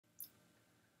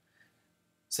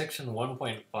Section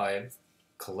 1.5,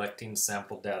 collecting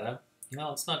sample data.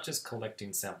 No, it's not just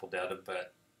collecting sample data,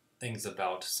 but things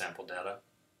about sample data.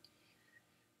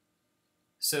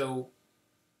 So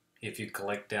if you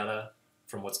collect data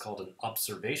from what's called an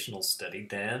observational study,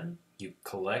 then you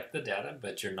collect the data,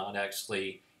 but you're not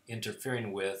actually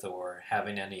interfering with or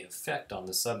having any effect on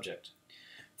the subject.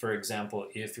 For example,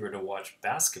 if you were to watch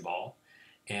basketball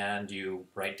and you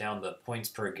write down the points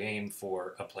per game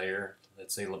for a player,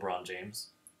 let's say LeBron James,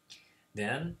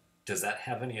 then does that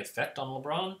have any effect on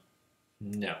LeBron?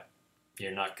 No.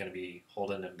 You're not going to be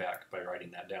holding him back by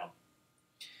writing that down.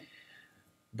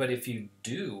 But if you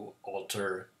do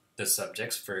alter the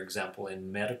subjects, for example, in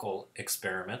medical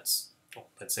experiments,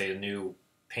 let's say a new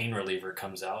pain reliever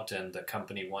comes out and the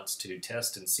company wants to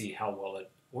test and see how well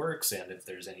it works and if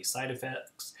there's any side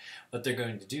effects, what they're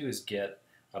going to do is get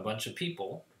a bunch of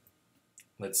people,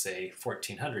 let's say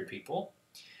 1,400 people,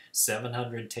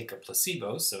 700 take a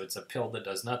placebo, so it's a pill that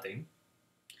does nothing,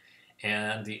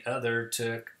 and the other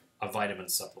took a vitamin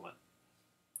supplement.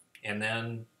 And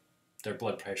then their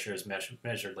blood pressure is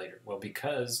measured later. Well,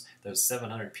 because those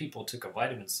 700 people took a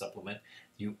vitamin supplement,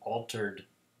 you altered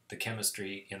the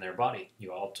chemistry in their body.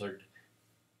 You altered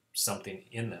something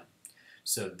in them.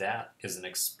 So that is an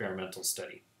experimental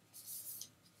study.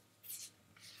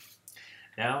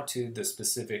 Now to the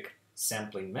specific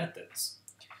sampling methods.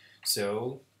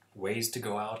 So ways to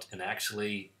go out and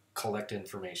actually collect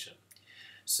information.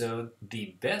 So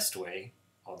the best way,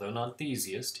 although not the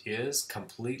easiest, is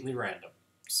completely random.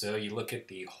 So you look at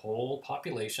the whole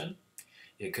population.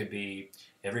 It could be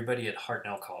everybody at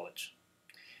Hartnell College.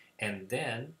 And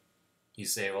then you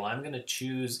say, well, I'm going to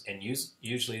choose, and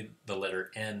usually the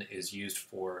letter N is used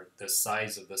for the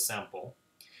size of the sample.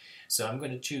 So I'm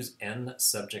going to choose N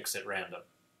subjects at random.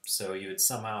 So you would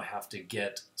somehow have to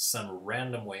get some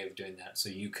random way of doing that. So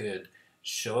you could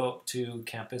show up to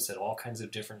campus at all kinds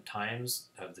of different times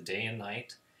of the day and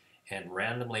night and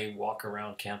randomly walk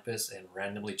around campus and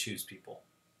randomly choose people.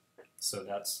 So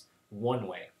that's one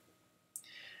way.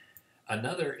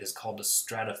 Another is called a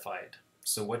stratified.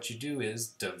 So what you do is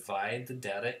divide the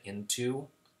data into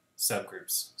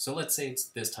subgroups. So let's say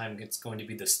this time it's going to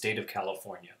be the state of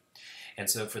California. And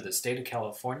so for the state of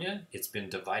California, it's been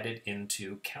divided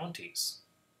into counties.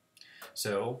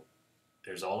 So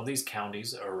there's all of these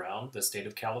counties around the state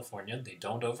of California. They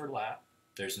don't overlap.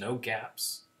 There's no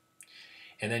gaps.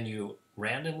 And then you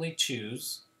randomly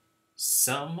choose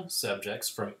some subjects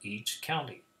from each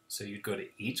county. So you'd go to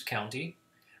each county,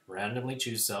 randomly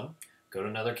choose some, go to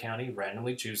another county,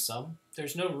 randomly choose some.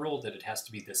 There's no rule that it has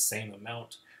to be the same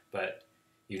amount, but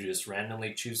you just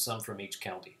randomly choose some from each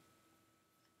county.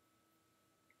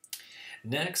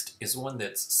 Next is one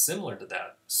that's similar to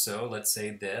that. So let's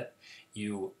say that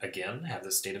you, again, have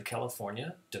the state of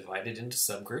California divided into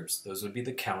subgroups. Those would be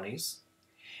the counties.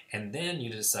 And then you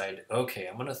decide, okay,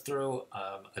 I'm going to throw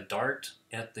a dart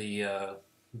at the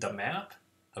map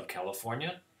of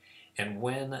California. And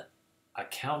when a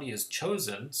county is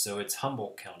chosen, so it's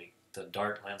Humboldt County, the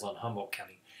dart lands on Humboldt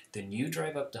County, then you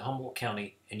drive up to Humboldt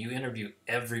County and you interview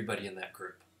everybody in that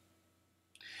group.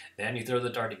 Then you throw the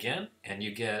dart again and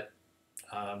you get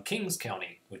Kings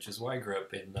County, which is where I grew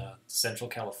up in Central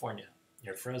California,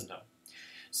 near Fresno.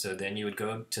 So then you would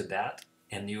go to that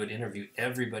and you would interview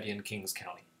everybody in Kings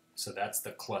County. So that's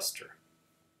the cluster.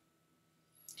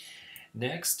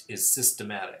 Next is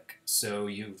systematic. So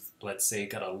you've, let's say,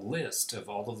 got a list of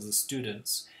all of the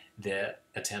students that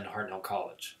attend Hartnell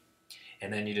College.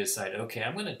 And then you decide, okay,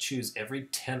 I'm going to choose every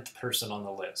 10th person on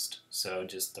the list. So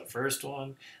just the first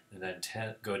one, and then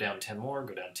go down 10 more,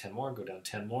 go down 10 more, go down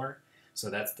 10 more. So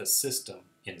that's the system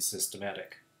in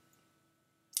systematic.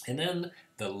 And then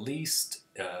the least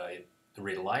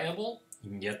reliable,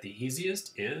 yet the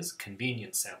easiest, is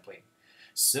convenience sampling.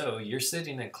 So you're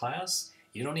sitting in class,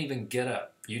 you don't even get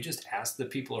up. You just ask the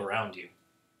people around you.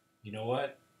 You know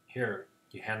what? Here,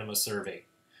 you hand them a survey.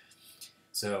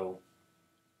 So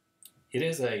it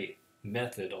is a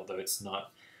method, although it's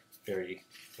not a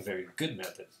very good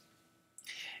method.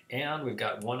 And we've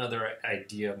got one other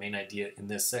idea, main idea in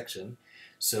this section.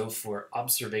 So for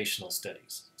observational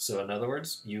studies. So in other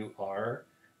words, you are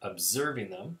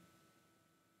observing them,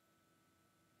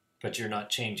 but you're not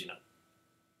changing them.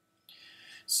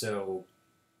 So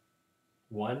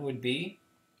one would be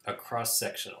a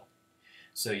cross-sectional.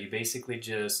 So you basically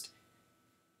just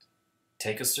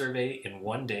take a survey in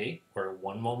one day or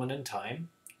one moment in time,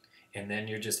 and then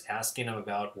you're just asking them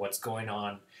about what's going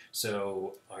on.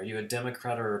 So are you a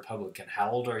Democrat or a Republican? How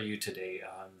old are you today?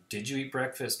 Did you eat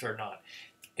breakfast or not?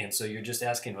 And so you're just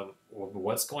asking them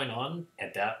what's going on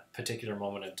at that particular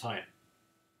moment in time.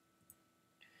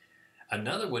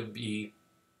 Another would be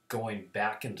going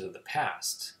back into the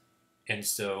past. And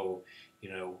so,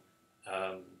 you know,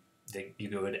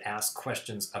 you would ask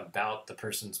questions about the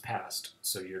person's past.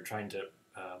 So you're trying to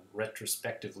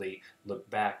retrospectively look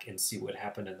back and see what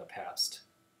happened in the past.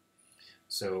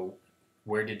 So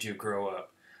where did you grow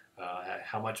up?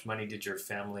 How much money did your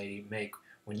family make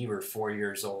when you were 4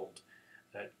 years old?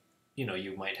 You know,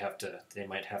 they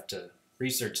might have to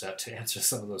research that to answer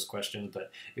some of those questions,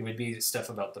 but it would be stuff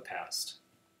about the past.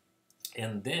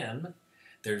 And then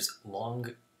there's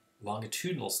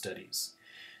longitudinal studies.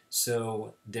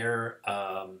 So there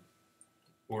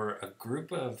were a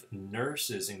group of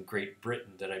nurses in Great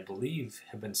Britain that I believe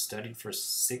have been studied for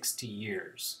 60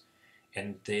 years.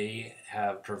 And they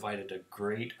have provided a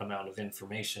great amount of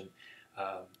information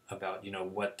about, you know,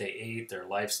 what they ate, their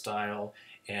lifestyle,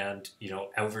 and, you know,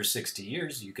 over 60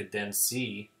 years, you could then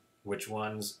see which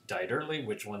ones died early,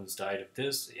 which ones died of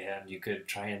this, and you could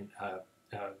try and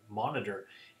monitor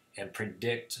and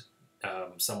predict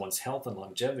someone's health and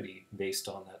longevity based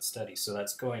on that study. So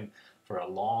that's going for a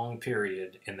long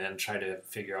period, and then try to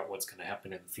figure out what's going to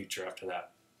happen in the future after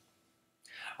that.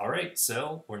 All right,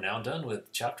 so we're now done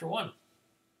with Chapter 1.